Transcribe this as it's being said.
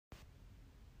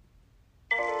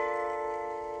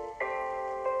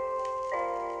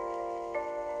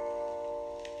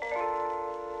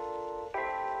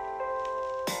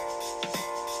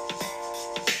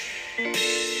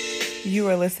You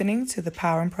are listening to the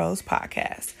Power and Prose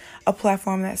podcast, a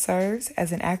platform that serves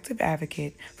as an active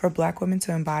advocate for Black women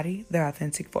to embody their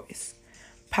authentic voice.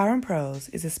 Power and Prose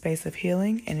is a space of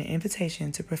healing and an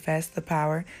invitation to profess the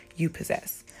power you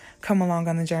possess. Come along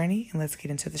on the journey and let's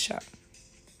get into the show.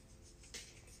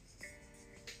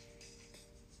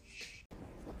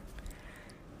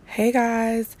 Hey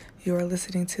guys, you are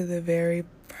listening to the very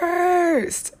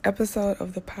first episode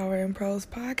of the Power and Prose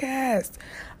podcast.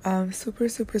 I'm super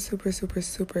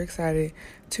excited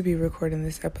to be recording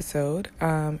this episode.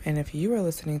 And if you are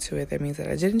listening to it, that means that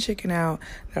I didn't chicken out,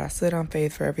 that I stood on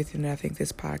faith for everything that I think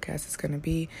this podcast is going to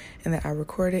be, and that I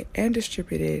recorded and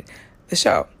distributed the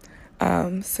show.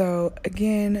 So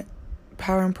again,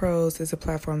 Power and Prose is a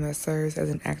platform that serves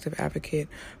as an active advocate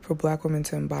for Black women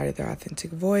to embody their authentic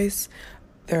voice.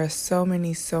 There are so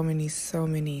many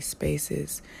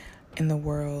spaces in the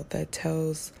world that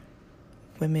tells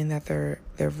women that their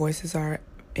voices are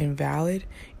invalid,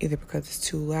 either because it's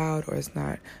too loud or it's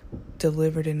not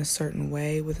delivered in a certain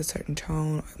way with a certain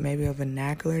tone, maybe a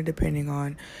vernacular, depending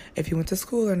on if you went to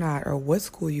school or not, or what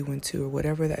school you went to, or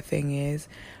whatever that thing is,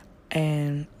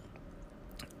 and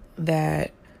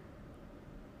that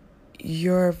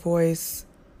your voice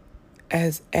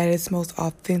at its most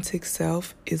authentic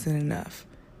self isn't enough.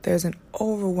 There's an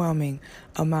overwhelming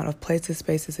amount of places,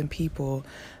 spaces, and people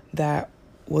that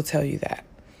will tell you that.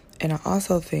 And I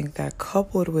also think that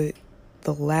coupled with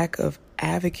the lack of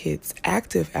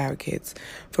active advocates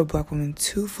for Black women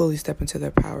to fully step into their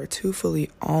power, to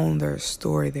fully own their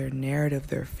story, their narrative,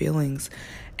 their feelings,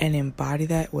 and embody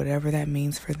that, whatever that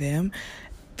means for them,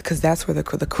 because that's where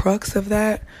the crux of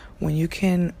that, when you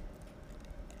can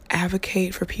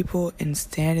advocate for people and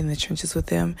stand in the trenches with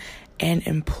them and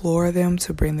implore them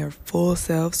to bring their full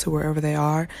selves to wherever they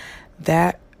are,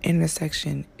 that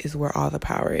intersection is where all the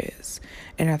power is.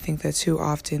 And I think that too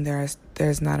often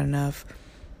there's not enough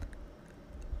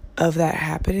of that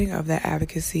happening, of that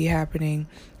advocacy happening,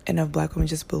 and of Black women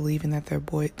just believing that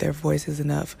their voice is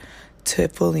enough to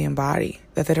fully embody,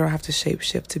 that they don't have to shape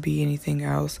shift to be anything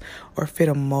else or fit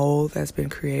a mold that's been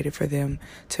created for them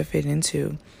to fit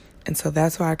into. And so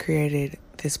that's why I created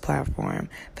this platform.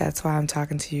 That's why I'm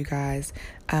talking to you guys.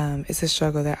 It's a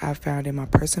struggle that I've found in my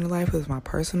personal life with my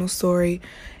personal story.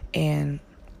 And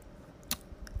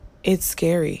it's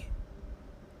scary.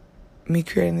 Me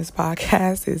creating this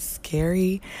podcast is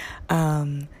scary.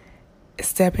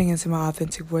 Stepping into my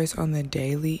authentic voice on the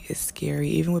daily is scary.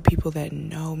 Even with people that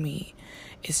know me.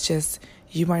 It's just,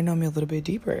 you might know me a little bit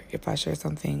deeper if I share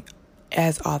something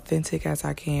as authentic as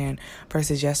I can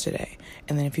versus yesterday.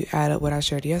 And then if you add up what I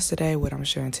shared yesterday, what I'm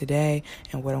sharing today,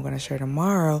 and what I'm going to share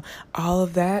tomorrow, all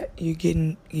of that, you're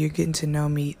getting to know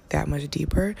me that much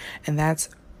deeper, and that's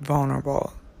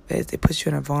vulnerable. It puts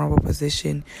you in a vulnerable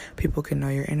position. People can know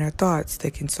your inner thoughts.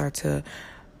 They can start to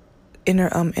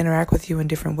interact with you in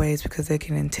different ways because they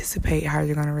can anticipate how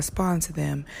you're going to respond to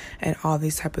them and all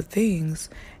these type of things.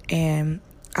 And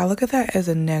I look at that as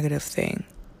a negative thing.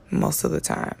 Most of the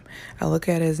time, I look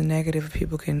at it as a negative if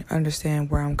people can understand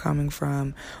where I'm coming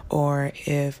from, or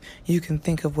if you can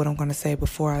think of what I'm going to say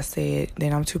before I say it,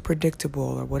 then I'm too predictable,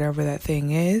 or whatever that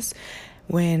thing is.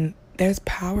 When there's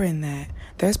power in that,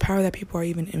 there's power that people are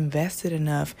even invested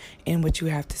enough in what you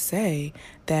have to say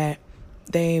that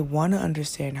they want to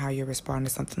understand how you respond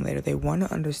to something later. They want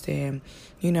to understand,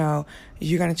 you're going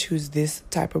to choose this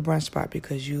type of brunch spot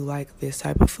because you like this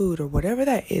type of food, or whatever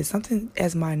that is. Something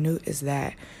as minute as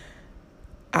that,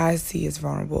 I see as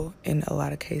vulnerable in a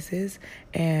lot of cases.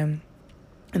 And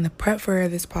in the prep for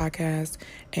this podcast,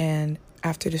 and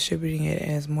after distributing it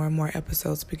as more and more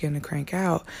episodes begin to crank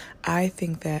out, I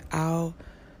think that I'll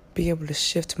be able to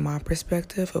shift my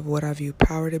perspective of what I view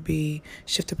power to be,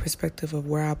 shift the perspective of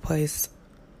where I place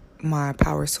my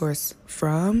power source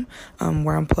from,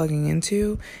 where I'm plugging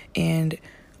into, and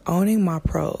owning my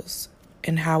pros.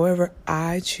 And however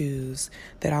I choose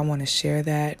that I want to share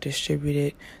that, distribute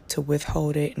it, to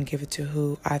withhold it, and give it to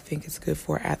who I think it's good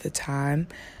for at the time,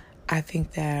 I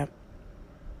think that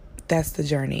that's the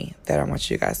journey that I want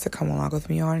you guys to come along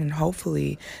with me on. And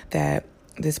hopefully that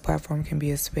this platform can be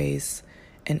a space,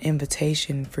 an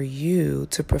invitation for you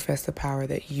to profess the power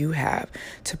that you have,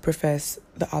 to profess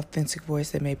the authentic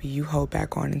voice that maybe you hold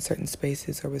back on in certain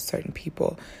spaces or with certain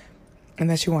people, and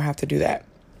that you won't have to do that.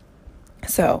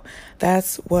 So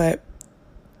that's what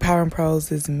Power and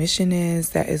Prose's mission is.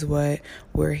 That is what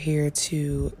we're here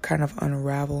to kind of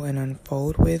unravel and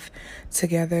unfold with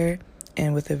together.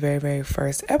 And with the very, very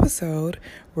first episode,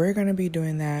 we're going to be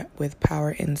doing that with power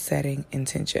in setting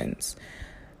intentions.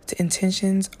 The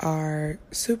intentions are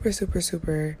super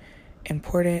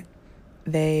important.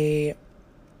 They,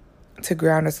 to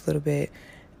ground us a little bit,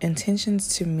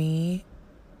 intentions to me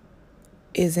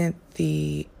isn't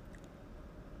the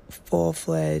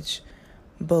full-fledged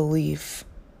belief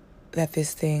that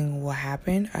this thing will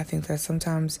happen. I think that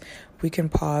sometimes we can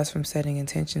pause from setting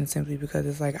intentions simply because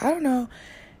it's like, I don't know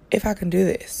if I can do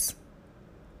this.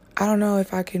 I don't know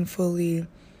if I can fully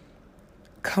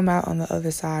come out on the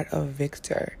other side of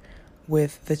victor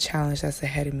with the challenge that's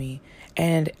ahead of me.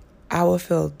 And I will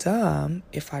feel dumb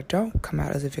if I don't come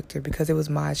out as a victor because it was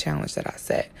my challenge that I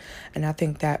set. And I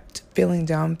think that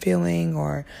dumb feeling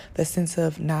or the sense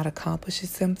of not accomplishing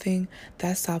something,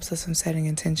 that stops us from setting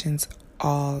intentions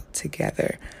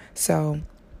altogether. So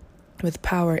with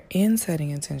power in setting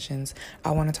intentions,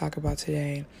 I want to talk about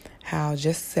today how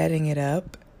just setting it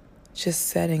up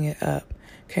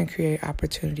can create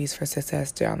opportunities for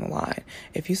success down the line.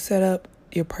 If you set up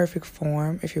your perfect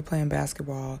form, if you're playing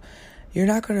basketball, you're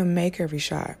not going to make every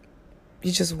shot.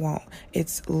 You just won't.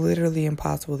 It's literally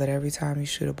impossible that every time you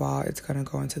shoot a ball, it's going to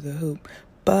go into the hoop.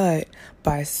 But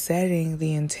by setting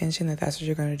the intention that that's what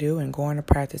you're going to do and going to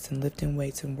practice and lifting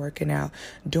weights and working out,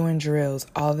 doing drills,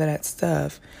 all of that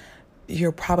stuff,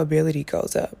 your probability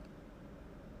goes up.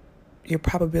 Your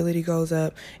probability goes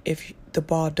up. If the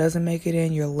ball doesn't make it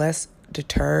in, you're less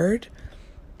deterred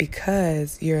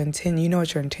because you know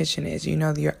what your intention is. You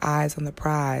know that your eye's on the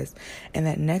prize and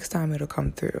that next time it'll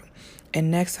come through.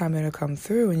 And next time it'll come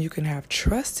through and you can have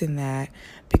trust in that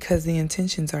because the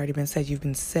intention's already been set. You've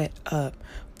been set up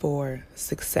for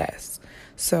success.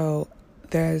 So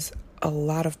there's a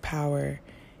lot of power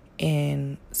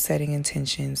in setting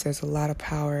intentions. There's a lot of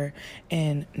power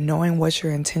in knowing what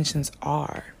your intentions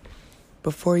are.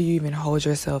 Before you even hold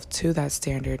yourself to that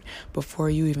standard,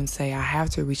 before you even say, I have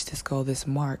to reach this goal, this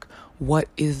mark, what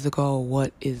is the goal?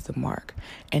 What is the mark?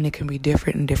 And it can be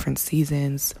different in different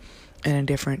seasons and in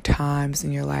different times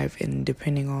in your life. And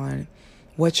depending on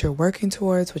what you're working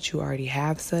towards, what you already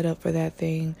have set up for that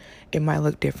thing, it might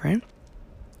look different.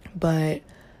 But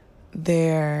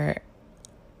there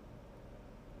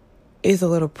is a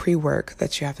little pre-work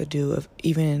that you have to do of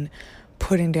even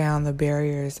putting down the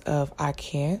barriers of I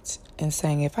can't and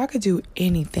saying, if I could do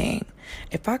anything,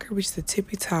 if I could reach the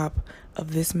tippy top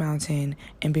of this mountain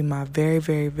and be my very,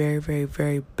 very, very, very,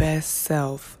 very best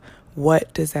self,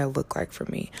 what does that look like for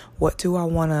me? What do I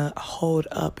want to hold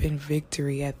up in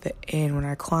victory at the end when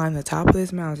I climb the top of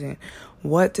this mountain?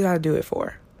 What did I do it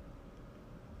for?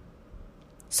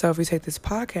 So if we take this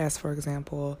podcast, for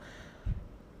example,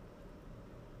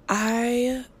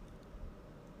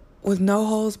 with no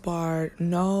holds barred,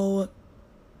 no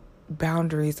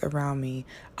boundaries around me,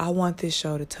 I want this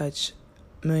show to touch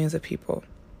millions of people.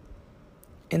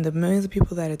 And the millions of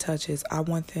people that it touches, I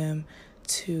want them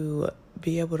to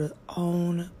be able to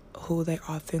own who they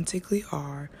authentically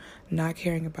are, not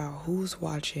caring about who's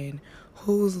watching,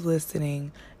 who's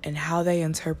listening, and how they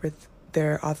interpret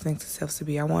their authentic selves to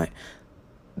be. I want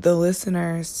the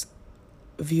listeners'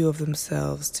 view of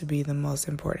themselves to be the most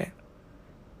important.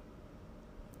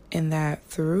 And that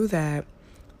through that,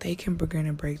 they can begin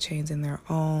to break chains in their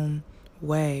own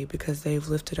way because they've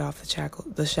lifted off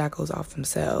the shackles off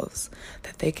themselves,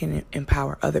 that they can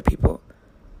empower other people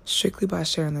strictly by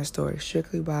sharing their story,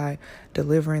 strictly by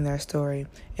delivering their story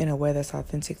in a way that's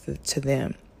authentic to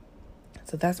them.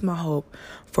 So that's my hope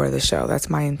for the show. That's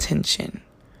my intention.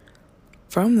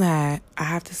 From that, I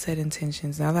have to set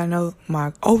intentions. Now that I know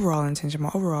my overall intention,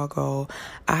 my overall goal,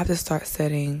 I have to start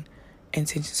setting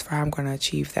intentions for how I'm going to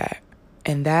achieve that.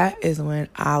 And that is when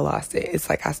I lost it. It's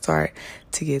like I start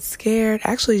to get scared.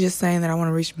 Actually, just saying that I want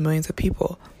to reach millions of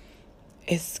people,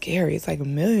 it's scary. It's like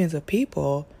millions of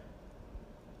people.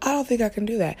 I don't think I can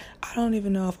do that. I don't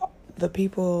even know if the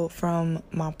people from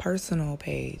my personal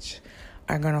page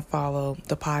are going to follow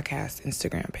the podcast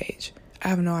Instagram page. I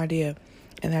have no idea.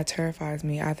 And that terrifies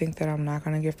me. I think that I'm not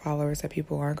going to get followers, that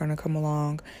people aren't going to come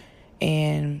along.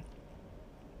 And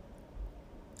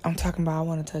I'm talking about I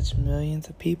want to touch millions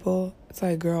of people. It's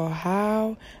like, girl,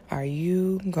 how are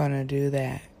you going to do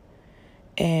that?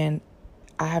 And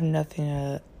I have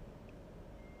nothing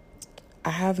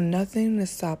to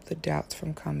stop the doubts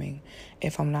from coming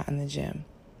if I'm not in the gym.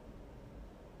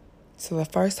 So the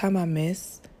first time I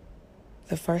miss,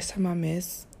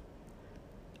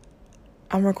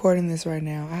 I'm recording this right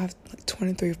now. I have like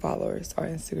 23 followers on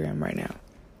Instagram right now.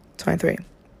 23.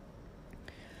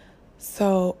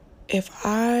 So if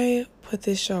I put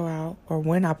this show out, or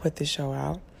when I put this show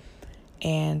out,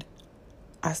 and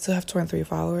I still have 23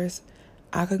 followers,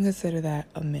 I can consider that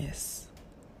a miss.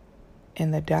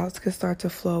 And the doubts could start to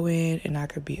flow in, and I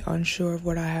could be unsure of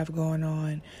what I have going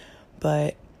on.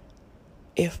 But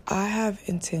if I have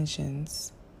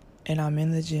intentions, and I'm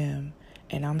in the gym,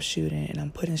 and I'm shooting and I'm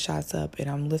putting shots up and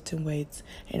I'm lifting weights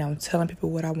and I'm telling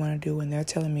people what I want to do and they're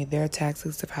telling me their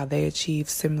tactics of how they achieve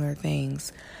similar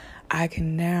things, I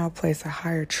can now place a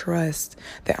higher trust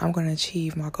that I'm going to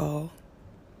achieve my goal.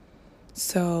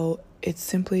 So it's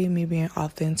simply me being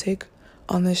authentic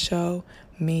on this show,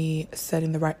 me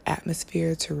setting the right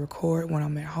atmosphere to record when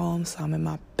I'm at home so I'm in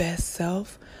my best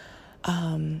self,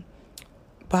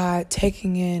 by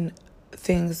taking in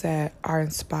things that are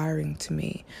inspiring to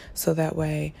me. So that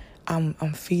way I'm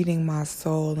feeding my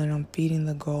soul and I'm feeding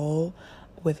the goal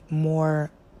with more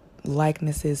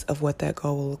likenesses of what that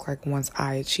goal will look like once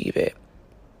I achieve it.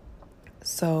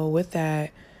 So with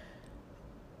that,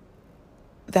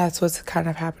 that's what's kind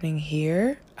of happening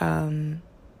here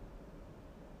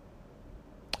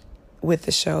with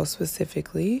the show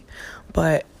specifically.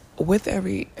 But with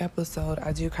every episode,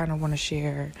 I do kind of want to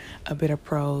share a bit of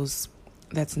prose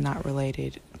that's not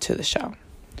related to the show.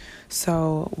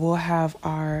 So we'll have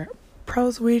our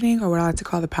prose reading, or what I like to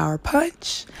call the power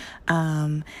punch,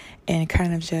 and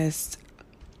kind of just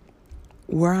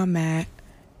where I'm at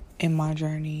in my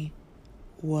journey,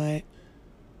 what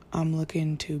I'm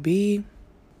looking to be.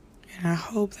 And I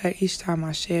hope that each time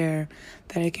I share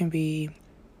that it can be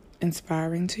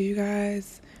inspiring to you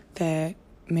guys, that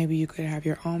maybe you could have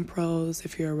your own prose.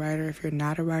 If you're a writer, if you're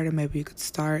not a writer, maybe you could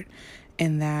start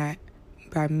in that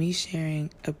by me sharing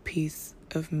a piece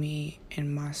of me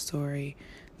and my story,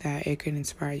 that it can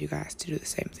inspire you guys to do the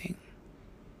same thing.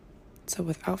 So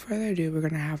without further ado, we're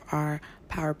going to have our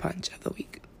power punch of the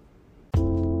week.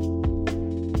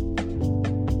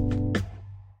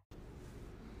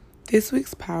 This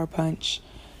week's power punch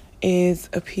is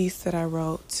a piece that I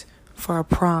wrote for a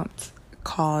prompt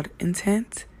called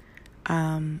Intent.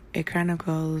 It kind of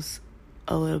goes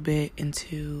a little bit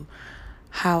into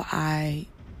how I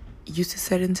used to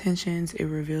set intentions. It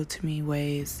revealed to me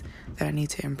ways that I need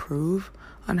to improve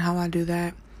on how I do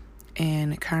that,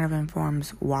 and it kind of informs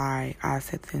why I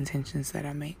set the intentions that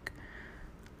I make.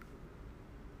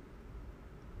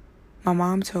 My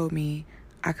mom told me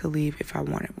I could leave if I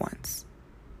wanted once.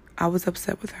 I was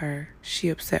upset with her. She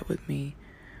upset with me.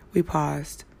 We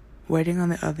paused, waiting on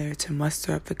the other to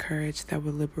muster up the courage that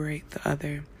would liberate the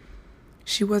other.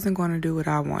 She wasn't going to do what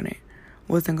I wanted,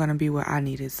 wasn't going to be what I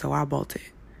needed, so I bolted.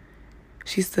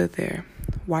 She stood there,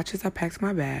 watched as I packed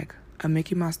my bag, a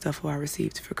Mickey Mouse duffel I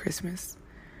received for Christmas.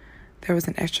 There was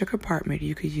an extra compartment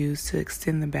you could use to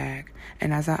extend the bag,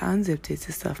 and as I unzipped it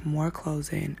to stuff more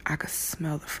clothes in, I could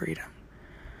smell the freedom.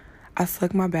 I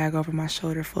slugged my bag over my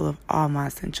shoulder full of all my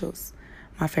essentials,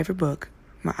 my favorite book,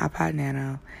 my iPod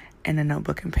Nano, and a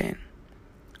notebook and pen.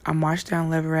 I marched down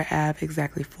Leverett Ave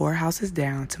exactly 4 houses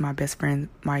down to my best friend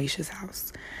Maisha's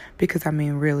house, because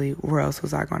really, where else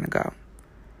was I going to go?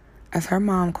 As her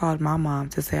mom called my mom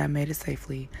to say I made it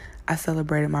safely, I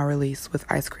celebrated my release with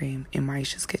ice cream in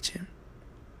Maisha's kitchen.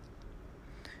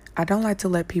 I don't like to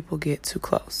let people get too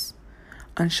close.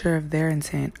 Unsure of their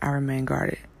intent, I remain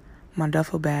guarded. My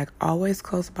duffel bag always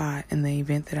close by in the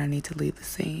event that I need to leave the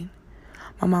scene.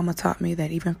 My mama taught me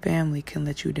that even family can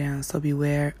let you down, so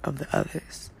beware of the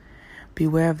others.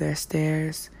 Beware of their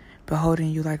stares, beholding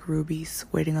you like rubies,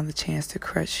 waiting on the chance to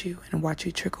crush you and watch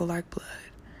you trickle like blood.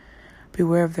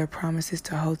 Beware of their promises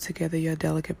to hold together your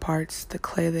delicate parts, the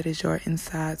clay that is your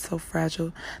inside, so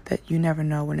fragile that you never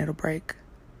know when it'll break.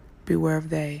 Beware of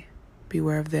they,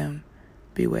 beware of them,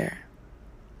 beware.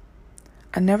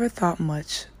 I never thought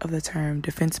much of the term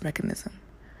defense mechanism,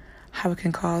 how it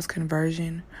can cause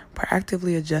conversion,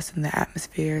 proactively adjusting the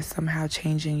atmosphere, somehow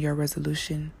changing your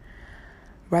resolution.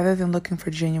 Rather than looking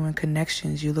for genuine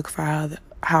connections, you look for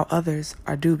how others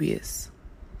are dubious.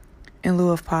 In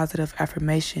lieu of positive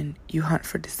affirmation, you hunt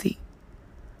for deceit.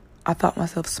 I thought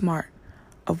myself smart,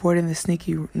 avoiding the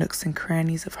sneaky nooks and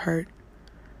crannies of hurt.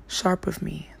 Sharp of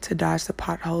me to dodge the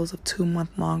potholes of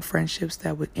 2-month-long friendships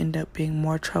that would end up being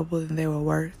more trouble than they were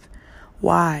worth.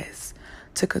 Wise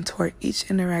to contort each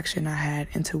interaction I had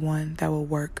into one that would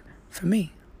work for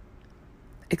me.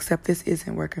 Except this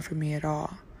isn't working for me at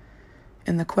all.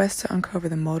 In the quest to uncover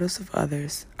the motives of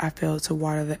others, I failed to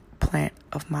water the plant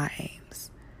of my aims.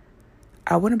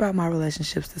 I went about my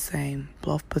relationships the same,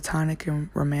 both platonic and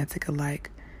romantic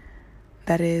alike.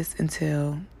 That is,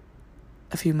 until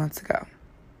a few months ago.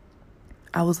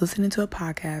 I was listening to a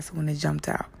podcast when it jumped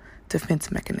out,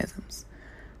 defense mechanisms.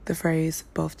 The phrase,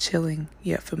 both chilling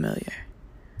yet familiar.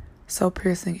 So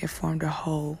piercing it formed a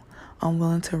hole,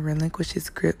 unwilling to relinquish its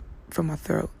grip from my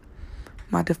throat.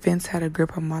 My defense had a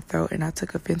grip on my throat, and I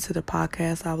took offense to the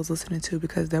podcast I was listening to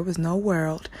because there was no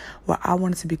world where I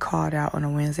wanted to be called out on a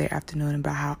Wednesday afternoon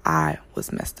about how I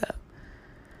was messed up.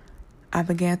 I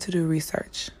began to do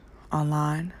research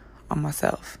online on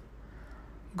myself.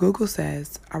 Google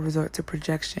says I resort to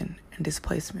projection and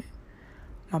displacement.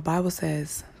 My Bible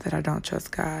says that I don't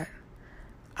trust God.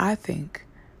 I think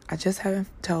I just haven't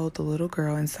told the little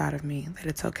girl inside of me that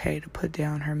it's okay to put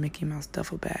down her Mickey Mouse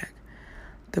duffel bag.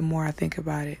 The more I think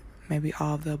about it, maybe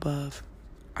all of the above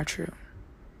are true.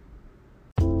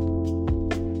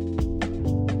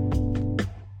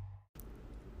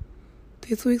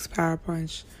 This week's Power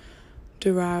Punch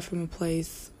derived from a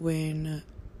place when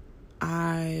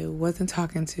I wasn't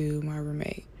talking to my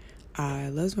roommate. I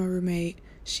love my roommate.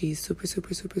 She's super,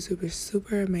 super, super, super,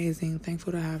 super amazing.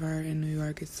 Thankful to have her in New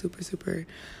York. It's super, super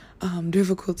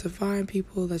difficult to find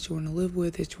people that you want to live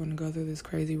with, that you want to go through this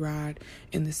crazy ride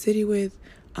in the city with.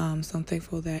 So I'm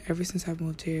thankful that ever since I've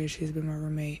moved here, she's been my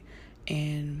roommate.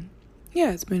 And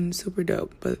yeah, it's been super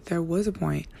dope. But there was a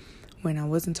point when I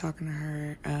wasn't talking to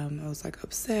her. I was like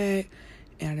upset,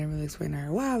 and I didn't really explain to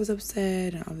her why I was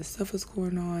upset, and all this stuff was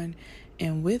going on.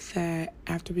 And with that,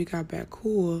 after we got back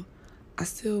cool, I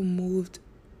still moved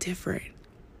different.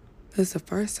 This is the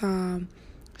first time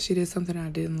she did something I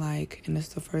didn't like, and this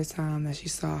is the first time that she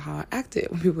saw how I acted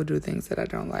when people do things that I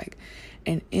don't like.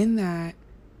 And in that,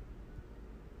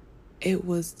 it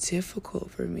was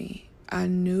difficult for me. I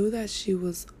knew that she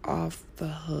was off the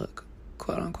hook,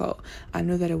 quote unquote. I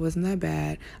knew that it wasn't that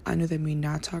bad. I knew that me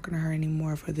not talking to her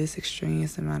anymore for this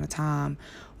extraneous amount of time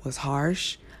was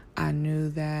harsh. I knew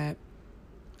that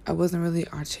I wasn't really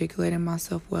articulating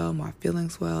myself well, my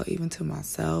feelings well, even to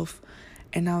myself.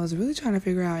 And I was really trying to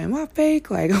figure out, am I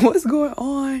fake? Like, what's going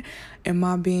on? Am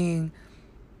I being,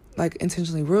 like,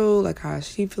 intentionally rude? Like, how is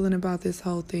she feeling about this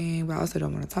whole thing? But I also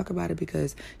don't want to talk about it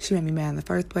because she made me mad in the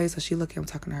first place. So she lucky I'm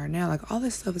talking to her now. Like, all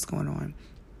this stuff is going on.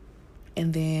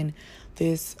 And then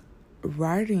this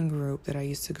writing group that I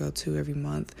used to go to every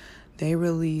month, they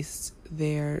released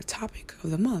their topic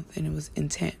of the month, and it was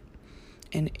intent.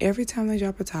 And every time they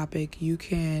drop a topic, you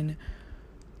can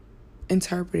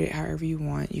interpret it however you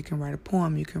want. You can write a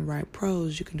poem, you can write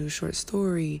prose, you can do a short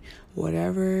story,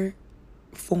 whatever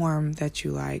form that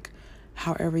you like,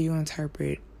 however you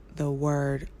interpret the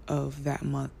word of that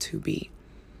month to be.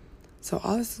 So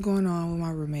all this is going on with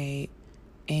my roommate,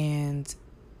 and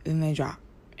then they drop,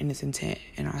 and it's intent.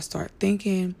 And I start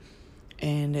thinking,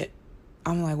 and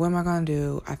I'm like, what am I going to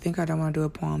do? I think I don't want to do a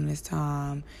poem this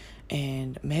time,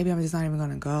 and maybe I'm just not even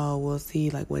going to go. We'll see,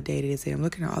 like, what date it is. I'm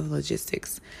looking at all the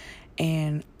logistics,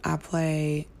 and I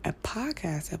play a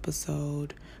podcast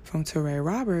episode from Teray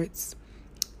Roberts,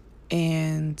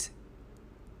 and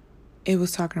it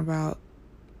was talking about,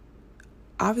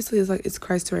 obviously, it's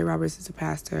Christ. Teray Roberts is a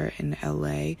pastor in LA.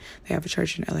 They have a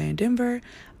church in LA and Denver.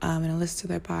 And I listened to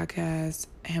their podcast,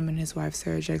 him and his wife,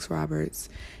 Sarah Jakes Roberts.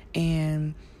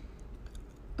 And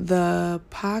the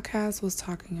podcast was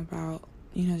talking about,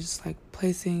 just like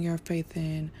placing your faith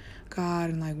in God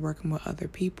and like working with other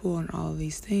people and all of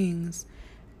these things.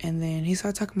 And then he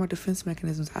started talking about defense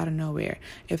mechanisms out of nowhere.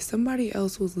 If somebody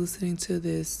else was listening to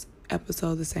this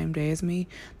episode the same day as me,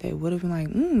 they would have been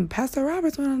like, Pastor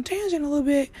Roberts went on a tangent a little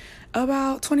bit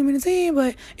about 20 minutes in,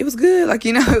 but it was good. Like,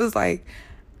 it was like,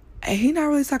 he not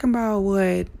really talking about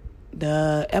what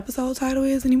the episode title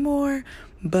is anymore,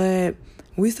 but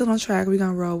we still on track. We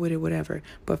gonna roll with it, whatever.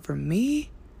 But for me,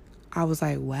 I was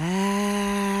like,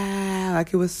 wow,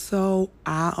 like it was so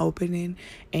eye-opening.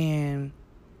 And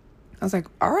I was like,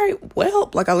 all right, well,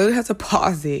 like I literally had to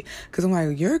pause it because I'm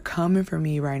like, you're coming for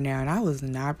me right now. And I was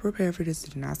not prepared for this,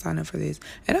 did not sign up for this,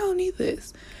 and I don't need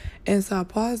this. And so I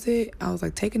paused it. I was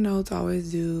like taking notes, I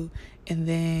always do. And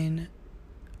then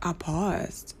I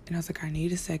paused and I was like, I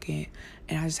need a second.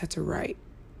 And I just had to write.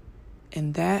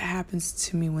 And that happens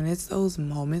to me when it's those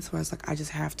moments where it's like, I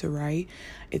just have to write.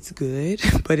 It's good,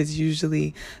 but it's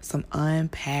usually some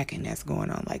unpacking that's going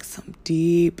on, like some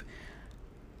deep,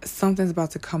 something's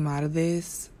about to come out of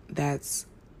this that's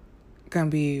going to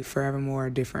be forevermore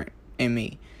different in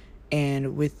me.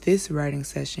 And with this writing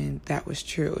session, that was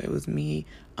true. It was me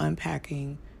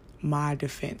unpacking my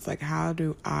defense. Like, how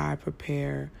do I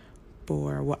prepare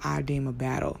for what I deem a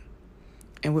battle?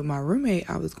 And with my roommate,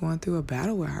 I was going through a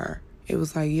battle with her. It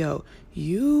was like, yo,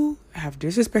 you have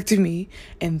disrespected me,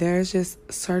 and there's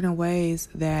just certain ways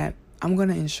that I'm going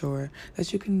to ensure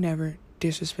that you can never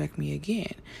disrespect me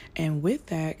again. And with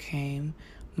that came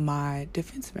my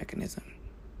defense mechanism.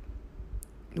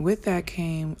 With that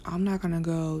came, I'm not going to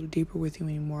go deeper with you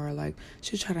anymore. Like,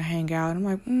 she'll try to hang out. And I'm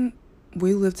like,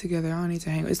 we live together. I don't need to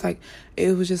hang. It's like,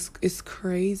 it's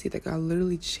crazy. Like, I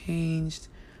literally changed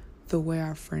the way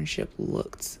our friendship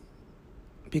looked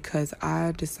because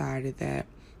I decided that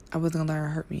I wasn't going to let her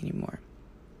hurt me anymore.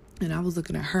 And I was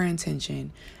looking at her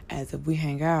intention as if we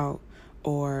hang out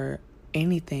or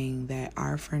anything that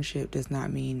our friendship does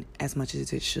not mean as much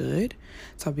as it should.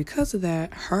 So because of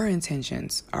that, her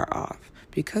intentions are off.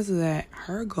 Because of that,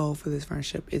 her goal for this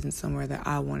friendship isn't somewhere that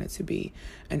I want it to be,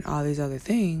 and all these other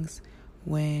things,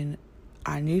 when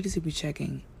I needed to be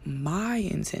checking my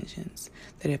intentions,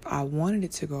 that if I wanted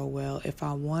it to go well, if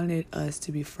I wanted us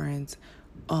to be friends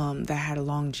that had a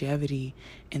longevity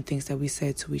in things that we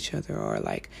said to each other, or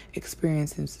like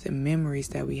experiences and memories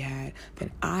that we had,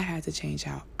 then I had to change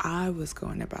how I was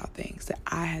going about things. That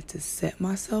I had to set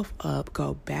myself up,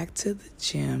 go back to the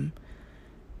gym,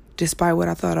 despite what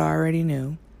I thought I already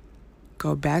knew,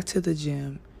 go back to the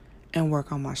gym and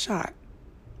work on my shot.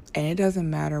 And it doesn't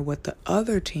matter what the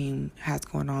other team has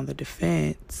going on the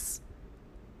defense,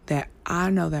 that I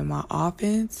know that my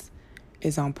offense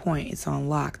is on point. It's on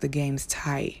lock. The game's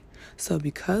tight. So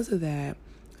because of that,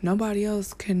 nobody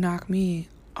else can knock me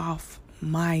off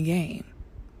my game.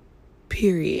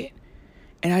 Period.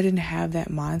 And I didn't have that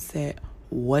mindset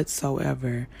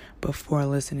whatsoever before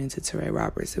listening to Teray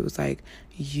Roberts. It was like,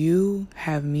 you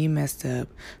have me messed up,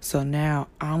 so now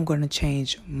I'm going to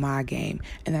change my game.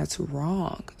 And that's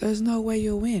wrong. There's no way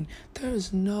you'll win.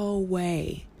 There's no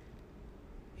way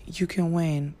you can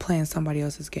win playing somebody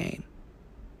else's game.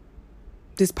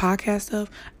 This podcast stuff,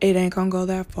 it ain't gonna go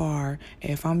that far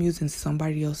if I'm using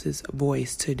somebody else's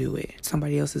voice to do it,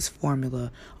 somebody else's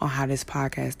formula on how this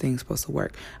podcast thing's supposed to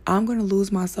work. I'm gonna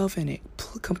lose myself in it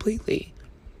completely.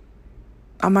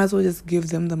 I might as well just give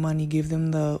them the money, give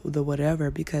them the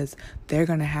whatever, because they're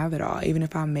gonna have it all. Even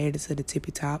if I made it to the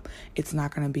tippy top, it's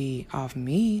not gonna be off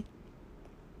me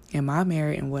and my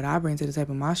merit and what I bring to the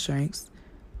table, my strengths.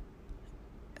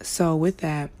 So with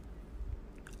that,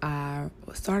 I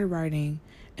started writing,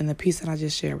 and the piece that I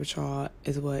just shared with y'all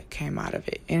is what came out of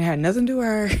it. And it had nothing to do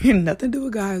with her, nothing to do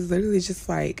with guys. Literally just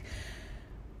like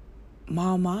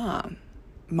my mom.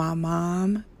 My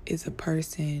mom is a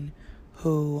person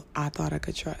who I thought I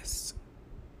could trust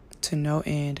to no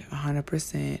end,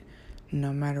 100%,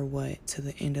 no matter what, to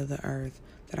the end of the earth,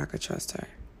 that I could trust her.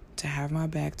 To have my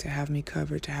back, to have me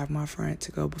covered, to have my front,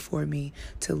 to go before me,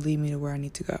 to lead me to where I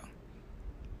need to go.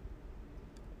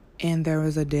 And there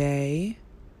was a day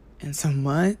and some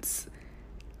months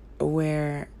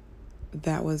where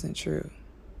that wasn't true.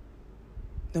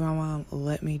 That my mom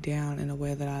let me down in a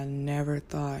way that I never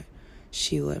thought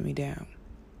she let me down.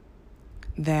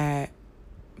 That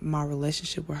my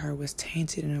relationship with her was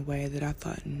tainted in a way that I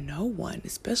thought no one,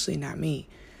 especially not me,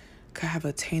 could have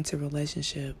a tainted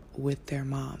relationship with their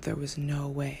mom. There was no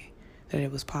way that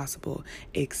it was possible,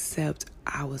 except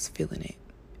I was feeling it.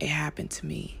 It happened to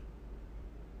me.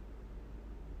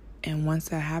 And once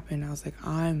that happened, I was like,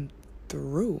 I'm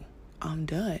through. I'm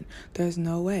done. There's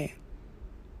no way.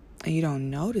 And you don't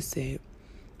notice it.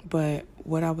 But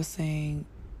what I was saying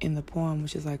in the poem,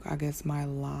 which is like, I guess my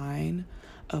line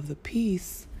of the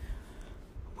piece,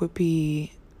 would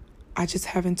be, I just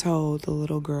haven't told the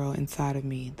little girl inside of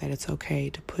me that it's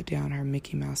okay to put down her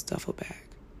Mickey Mouse duffel bag.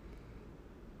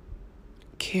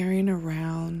 Carrying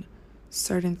around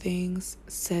certain things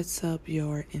sets up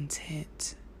your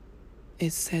intent.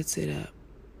 It sets it up.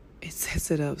 It sets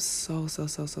it up so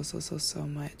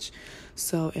much.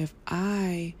 So if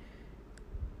I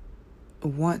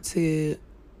want to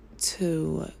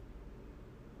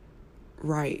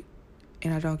write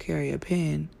and I don't carry a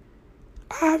pen,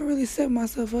 I haven't really set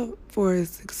myself up for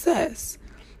success.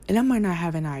 And I might not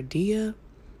have an idea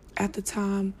at the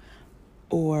time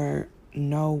or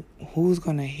know who's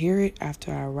going to hear it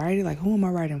after I write it. Like, who am I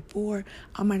writing for?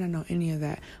 I might not know any of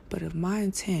that. But if my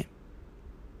intent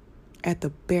at the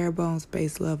bare bones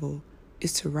base level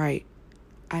is to write,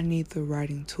 I need the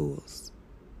writing tools.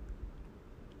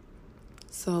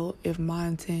 So if my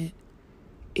intent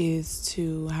is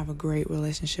to have a great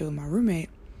relationship with my roommate,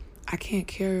 I can't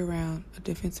carry around a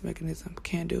defense mechanism.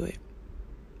 Can't do it.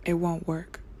 It won't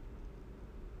work.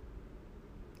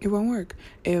 It won't work.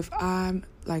 If I'm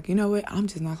like, you know what, I'm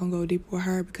just not gonna go deep with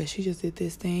her because she just did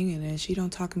this thing and then she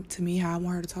don't talk to me how I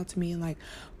want her to talk to me and like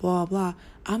blah blah.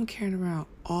 I'm carrying around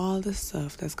all the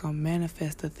stuff that's gonna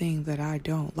manifest the thing that I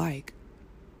don't like.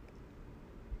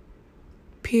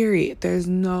 Period. There's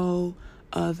no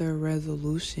other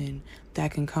resolution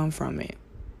that can come from it.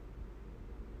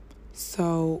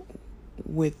 So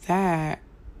with that,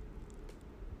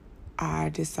 I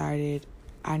decided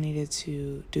I needed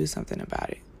to do something about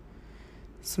it.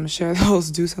 So I'm going to share those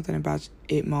do something about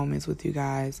it moments with you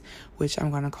guys, which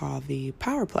I'm going to call the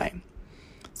power play.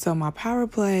 So my power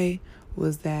play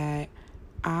was that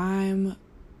I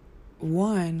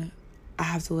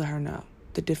have to let her know.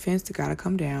 The defense got to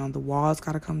come down. The walls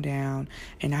got to come down.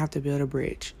 And I have to build a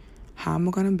bridge. How am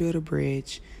I going to build a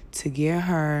bridge to get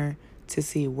her to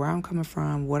see where I'm coming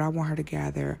from, what I want her to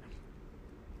gather.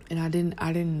 And I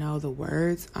didn't know the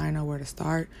words. I didn't know where to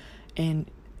start. And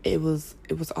it was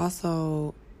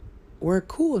also, we're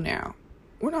cool now.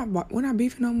 We're not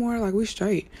beefing no more. Like, we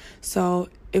straight. So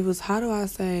it was, how do I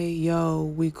say, yo,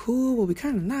 we cool, but we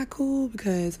kind of not cool,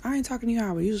 because I ain't talking to you how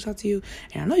I would usually talk to you.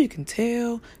 And I know you can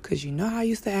tell, because you know how I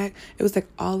used to act. It was like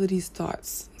all of these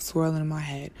thoughts swirling in my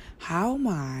head. How am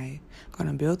I going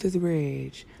to build this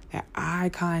bridge that I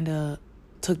kind of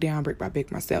took down brick by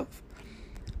brick myself?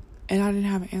 And I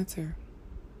didn't have an answer.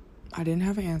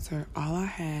 All I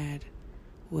had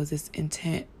was this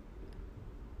intent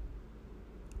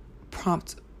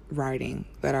prompt writing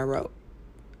that I wrote.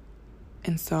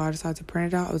 And so I decided to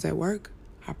print it out. I was at work.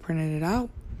 I printed it out,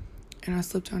 and I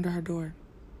slipped under her door.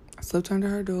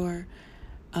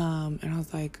 And I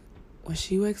was like, when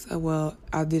she wakes up, well,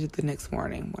 I did it the next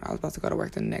morning when I was about to go to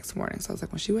work the next morning. So I was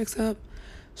like, when she wakes up,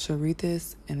 she'll read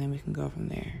this, and then we can go from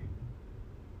there.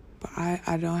 But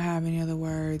I don't have any other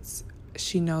words.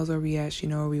 She knows where we at. She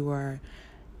knows where we were.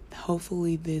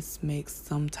 Hopefully this makes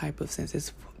some type of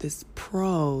sense. This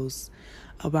prose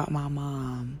about my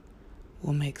mom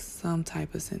will make some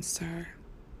type of sense to her.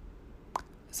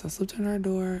 So I slipped under her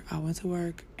door. I went to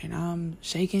work, and I'm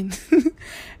shaking.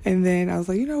 And then I was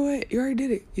like, you know what? You already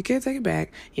did it. You can't take it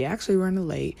back. You're actually running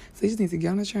late. So you just need to get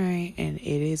on the train, and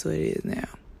it is what it is now.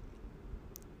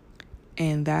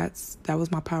 And that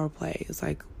was my power play. It's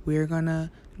like, we're going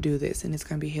to do this, and it's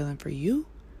going to be healing for you,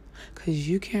 because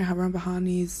you can't run behind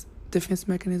these defense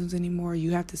mechanisms anymore.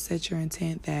 You have to set your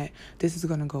intent that this is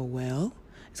going to go well.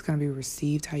 It's going to be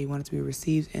received how you want it to be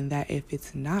received, and that if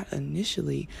it's not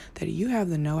initially, that you have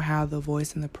the know-how, the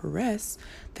voice, and the prowess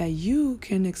that you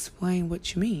can explain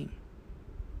what you mean.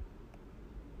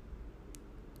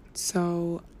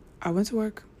 So I went to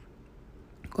work,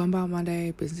 going about my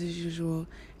day, business as usual,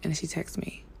 and she texted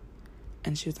me.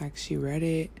 And she was like, she read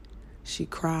it, she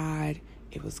cried,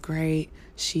 it was great.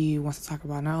 She wants to talk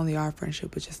about not only our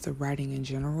friendship, but just the writing in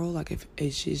general. Like, if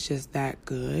she's just that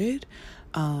good.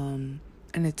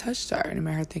 And it touched her, and it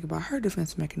made her think about her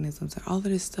defense mechanisms and all of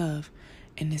this stuff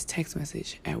in this text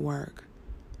message at work.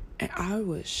 And I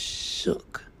was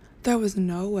shook. There was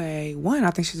no way. One,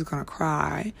 I think she's going to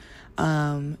cry.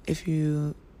 If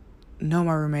you know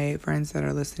my roommate, friends that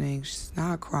are listening, she's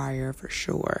not a crier for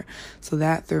sure. So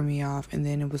that threw me off. And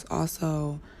then it was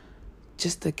also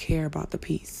just the care about the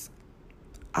peace.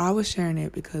 I was sharing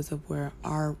it because of where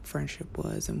our friendship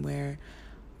was and where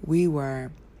we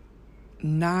were,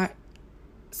 not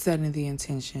setting the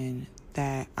intention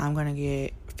that I'm going to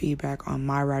get feedback on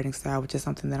my writing style, which is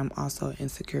something that I'm also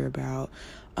insecure about.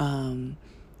 And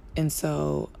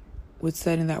so with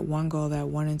setting that one goal, that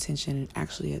one intention, and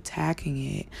actually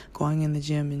attacking it, going in the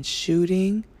gym and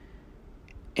shooting,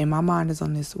 and my mind is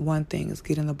on this one thing, is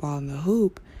getting the ball in the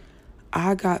hoop.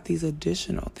 I got these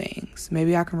additional things.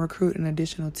 Maybe I can recruit an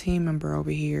additional team member over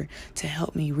here to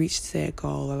help me reach said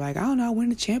goal. Or like, I don't know, win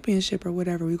the championship or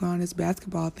whatever. We go on this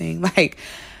basketball thing. Like,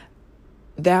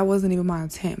 that wasn't even my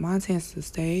intent. My intent is to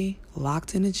stay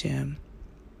locked in the gym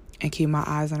and keep my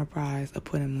eyes on the prize of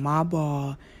putting my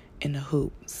ball in the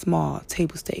hoop. Small,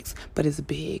 table stakes, but it's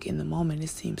big. In the moment, it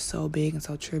seems so big and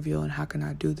so trivial, and how can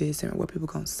I do this, and what people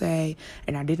gonna say,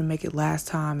 and I didn't make it last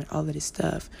time, and all of this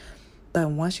stuff. But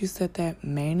once you set that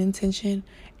main intention,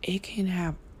 it can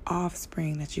have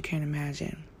offspring that you can't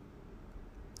imagine.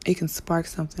 It can spark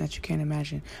something that you can't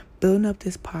imagine. Building up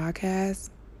this podcast,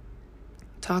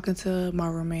 talking to my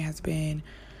roommate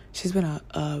she's been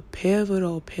a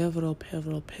pivotal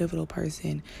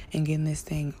person in getting this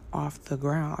thing off the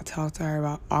ground. I talked to her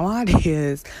about all my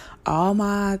ideas, all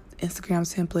my Instagram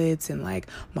templates, and like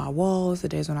my walls, the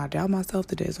days when I doubt myself,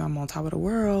 the days when I'm on top of the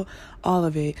world, all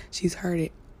of it. She's heard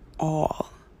it all.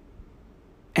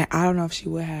 And I don't know if she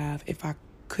would have if I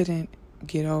couldn't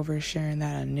get over sharing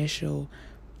that initial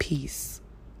piece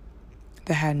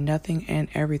that had nothing and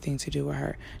everything to do with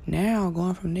her. Now,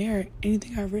 going from there,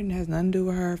 anything I've written has nothing to do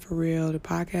with her for real. The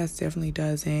podcast definitely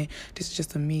doesn't. This is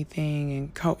just a me thing,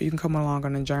 and you can come along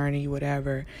on a journey,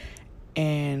 whatever.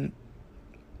 And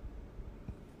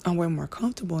I'm way more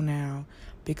comfortable now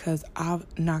because I've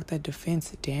knocked that defense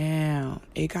down.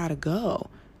 It gotta go.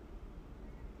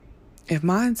 If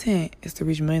my intent is to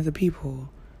reach millions of people,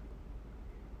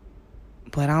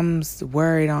 but I'm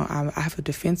worried I have a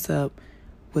defense up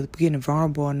with getting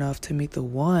vulnerable enough to meet the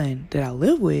one that I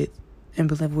live with and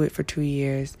been living with for 2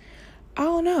 years, I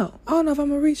don't know. I don't know if I'm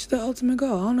going to reach the ultimate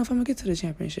goal. I don't know if I'm going to get to the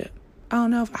championship. I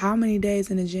don't know how many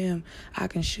days in the gym I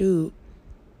can shoot.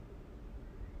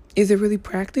 Is it really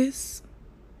practice?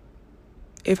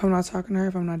 If I'm not talking to her,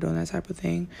 if I'm not doing that type of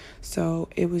thing. So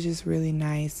it was just really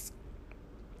nice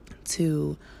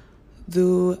to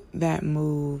do that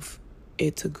move,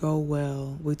 it to go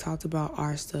well. We talked about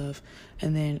our stuff,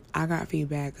 and then I got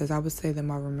feedback because I would say that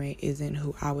my roommate isn't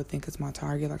who I would think is my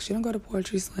target. Like, she don't go to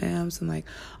poetry slams and like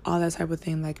all that type of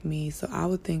thing like me. So I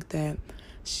would think that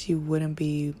she wouldn't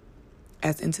be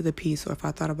as into the piece, or if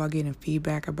I thought about getting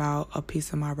feedback about a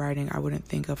piece of my writing, I wouldn't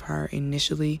think of her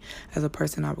initially as a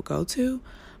person I would go to.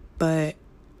 But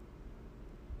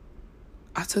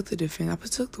I took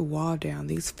the wall down.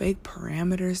 These fake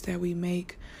parameters that we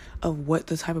make of what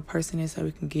the type of person is that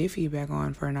we can get feedback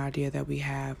on for an idea that we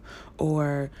have,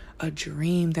 or a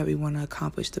dream that we want to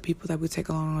accomplish, the people that we take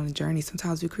along on the journey.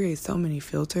 Sometimes we create so many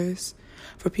filters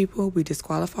for people. We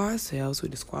disqualify ourselves, we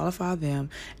disqualify them,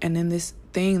 and then this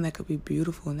thing that could be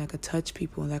beautiful and that could touch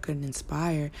people and that could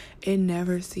inspire, it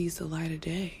never sees the light of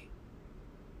day.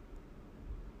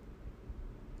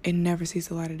 It never sees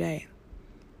the light of day.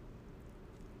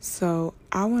 So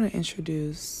I want to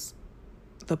introduce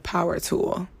the power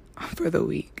tool for the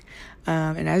week.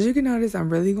 And as you can notice, I'm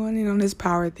really going in on this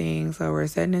power thing. So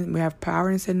we have power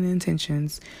and setting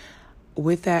intentions.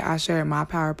 With that, I shared my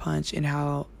power punch and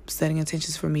how setting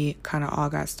intentions for me kind of all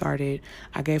got started.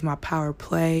 I gave my power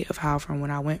play of how from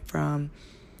when I went from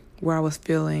where I was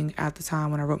feeling at the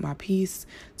time when I wrote my piece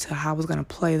to how I was going to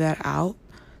play that out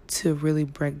to really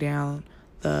break down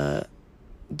the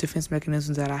defense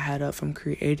mechanisms that I had up from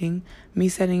creating me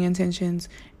setting intentions.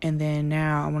 And then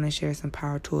now I want to share some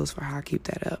power tools for how I keep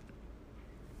that up.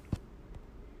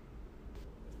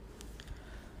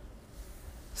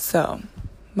 So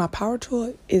my power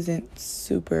tool isn't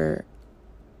super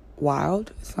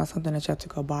wild. It's not something that you have to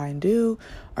go buy and do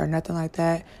or nothing like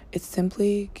that. It's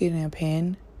simply getting a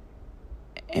pen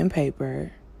and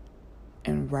paper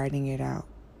and writing it out.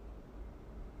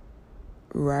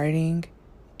 Writing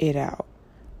it out.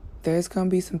 There's going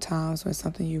to be some times when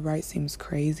something you write seems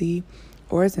crazy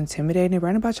or it's intimidating.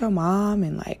 Writing about your mom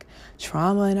and like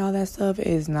trauma and all that stuff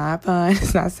is not fun.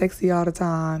 It's not sexy all the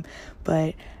time,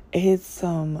 but it's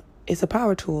a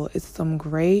power tool. It's some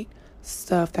great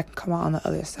stuff that can come out on the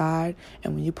other side.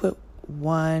 And when you put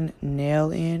one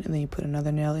nail in and then you put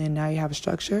another nail in, now you have a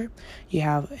structure, you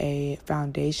have a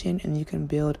foundation, and you can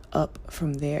build up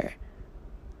from there.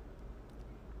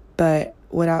 But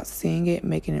without seeing it,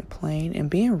 making it plain, and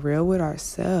being real with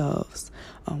ourselves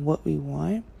on what we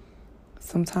want,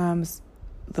 sometimes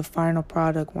the final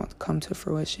product won't come to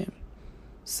fruition.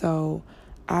 So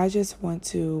I just want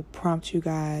to prompt you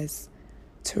guys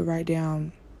to write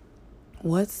down,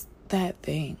 what's that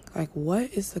thing? Like,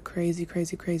 what is the crazy,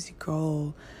 crazy, crazy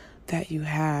goal that you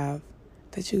have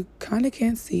that you kind of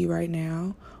can't see right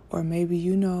now? Or maybe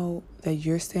you know that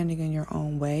you're standing in your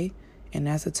own way, and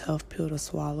that's a tough pill to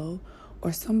swallow.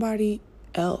 Or somebody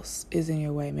else is in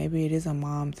your way. Maybe it is a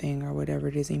mom thing or whatever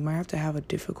it is. And you might have to have a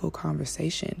difficult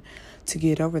conversation to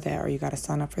get over that. Or you got to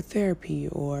sign up for therapy.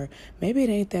 Or maybe it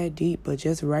ain't that deep, but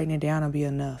just writing it down will be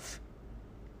enough.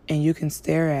 And you can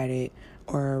stare at it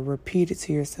or repeat it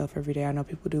to yourself every day. I know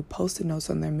people do Post-it notes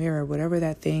on their mirror. Whatever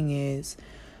that thing is,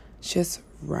 just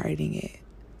writing it.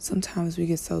 Sometimes we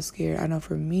get so scared. I know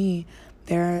for me,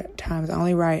 there are times I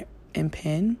only write in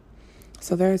pen.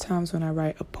 So there are times when I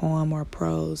write a poem or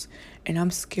prose and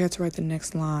I'm scared to write the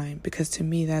next line because to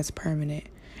me that's permanent.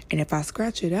 And if I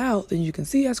scratch it out, then you can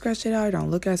see I scratched it out. It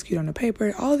don't look as cute on the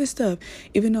paper, all this stuff,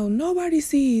 even though nobody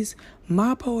sees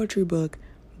my poetry book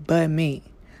but me.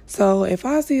 So if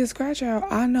I see a scratch out,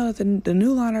 I know that the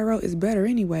new line I wrote is better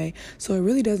anyway. So it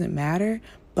really doesn't matter.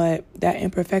 But that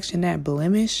imperfection, that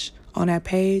blemish on that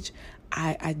page,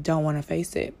 I don't want to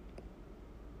face it.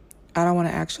 I don't want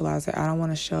to actualize it. I don't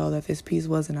want to show that this piece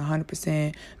wasn't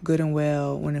 100% good and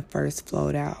well when it first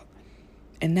flowed out.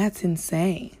 And that's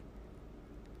insane.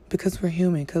 Because we're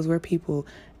human, because we're people.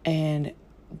 And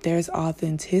there's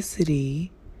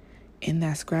authenticity in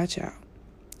that scratch out,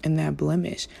 in that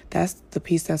blemish. That's the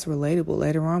piece that's relatable.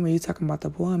 Later on, when you're talking about the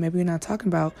poem, maybe you're not talking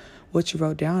about what you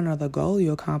wrote down or the goal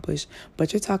you accomplished,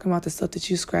 but you're talking about the stuff that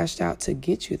you scratched out to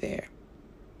get you there.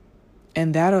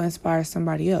 And that'll inspire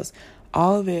somebody else.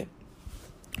 All of it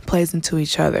plays into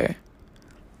each other.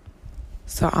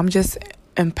 So I'm just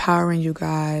empowering you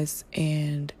guys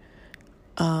and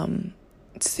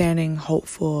standing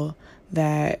hopeful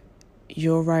that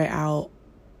you'll write out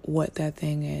what that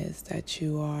thing is that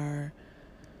you are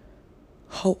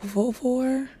hopeful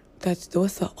for. What's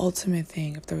the ultimate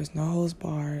thing. If there was no holds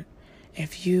barred,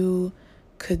 if you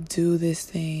could do this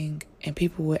thing and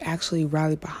people would actually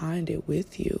rally behind it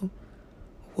with you,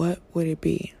 what would it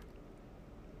be?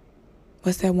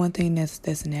 What's that one thing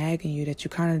that's nagging you that you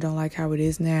kind of don't like how it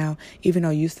is now, even though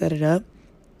you set it up?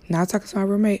 Not talking to my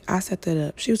roommate, I set that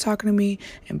up. She was talking to me,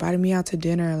 invited me out to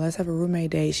dinner, and let's have a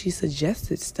roommate date. She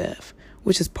suggested stuff,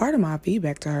 which is part of my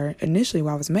feedback to her initially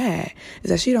while I was mad, is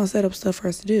that she don't set up stuff for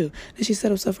us to do. Then she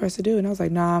set up stuff for us to do, and I was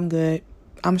like, nah, I'm good.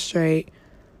 I'm straight.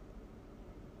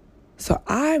 So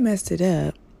I messed it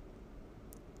up.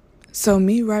 So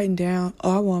me writing down,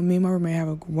 I want me and my roommate to have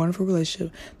a wonderful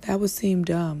relationship, that would seem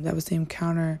dumb. That would seem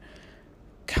counter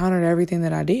to everything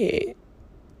that I did.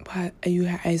 But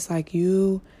it's like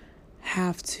you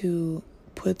have to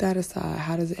put that aside.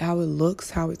 How it looks,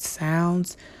 how it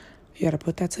sounds. You got to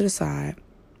put that to the side.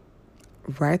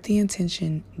 Write the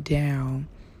intention down.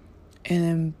 And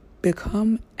then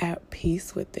become at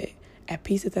peace with it. At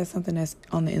peace if that's something that's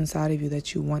on the inside of you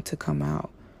that you want to come out.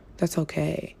 That's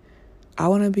okay. I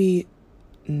want to be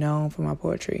known for my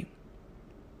poetry,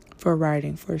 for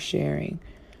writing, for sharing.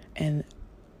 And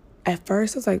at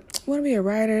first I was like, I want to be a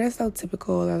writer. That's so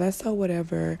typical, or that's so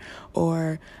whatever.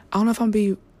 Or I don't know if I'm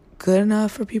be good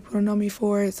enough for people to know me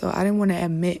for it. So I didn't want to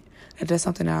admit that that's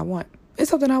something that I want.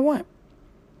 It's something I want.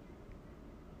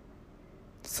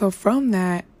 So from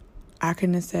that, I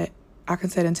can set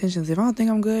intentions. If I don't think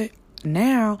I'm good,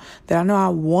 now that I know I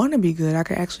want to be good, I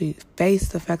can actually face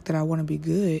the fact that I want to be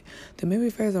good. Then maybe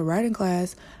if there's a writing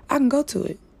class, I can go to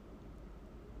it.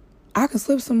 I can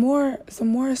slip some more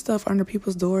stuff under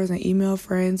people's doors and email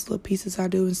friends, little pieces I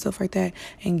do and stuff like that,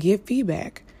 and get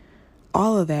feedback.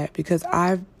 All of that, because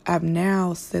I've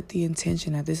now set the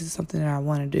intention that this is something that I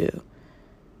want to do.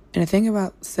 And the thing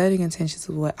about setting intentions is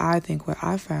what I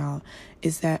found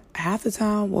is that half the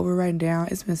time what we're writing down,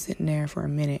 it's been sitting there for a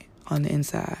minute on the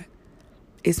inside.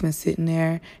 It's been sitting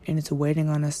there and it's waiting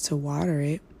on us to water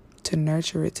it, to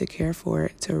nurture it, to care for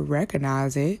it, to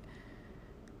recognize it.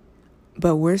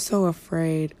 But we're so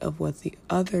afraid of what the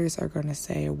others are going to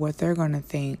say or what they're going to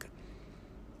think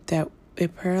that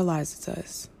it paralyzes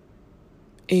us.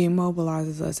 It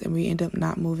immobilizes us and we end up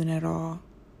not moving at all.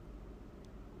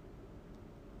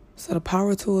 So the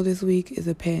power tool this week is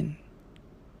a pen.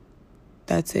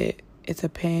 That's it. It's a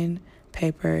pen,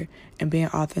 paper, and being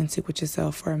authentic with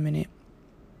yourself for a minute.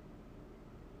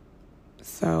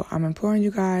 So I'm imploring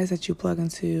you guys that you plug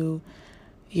into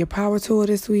your power tool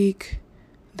this week,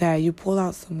 that you pull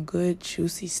out some good,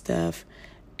 juicy stuff,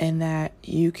 and that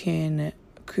you can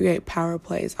create power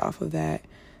plays off of that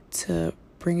to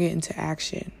bring it into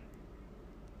action,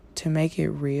 to make it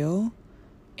real,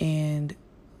 and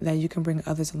that you can bring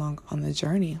others along on the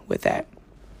journey with that.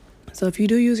 So if you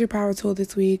do use your power tool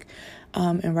this week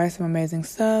and write some amazing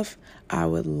stuff, I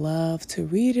would love to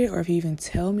read it, or if you even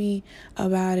tell me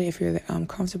about it, if you're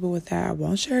comfortable with that. I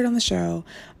won't share it on the show.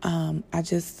 I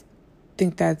just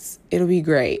think it'll be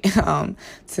great to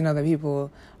know that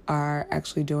people are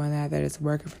actually doing that it's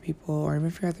working for people. Or even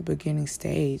if you're at the beginning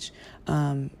stage,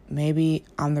 maybe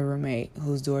I'm the roommate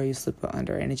whose door you slip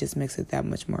under, and it just makes it that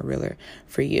much more realer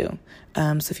for you.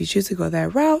 So if you choose to go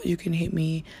that route, you can hit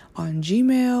me on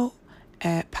Gmail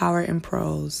at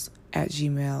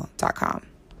powerandprose@gmail.com.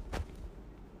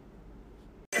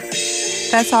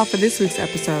 That's all for this week's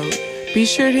episode. Be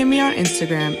sure to hit me on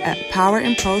Instagram at Power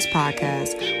and Prose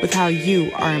Podcast with how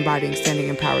you are embodying standing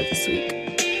in power this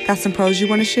week. Got some prose you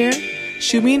want to share?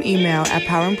 Shoot me an email at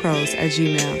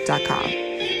powerandprose@gmail.com.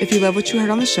 If you love what you heard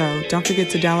on the show, don't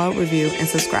forget to download, review, and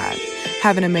subscribe.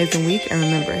 Have an amazing week, and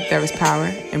remember, there is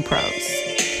power in prose.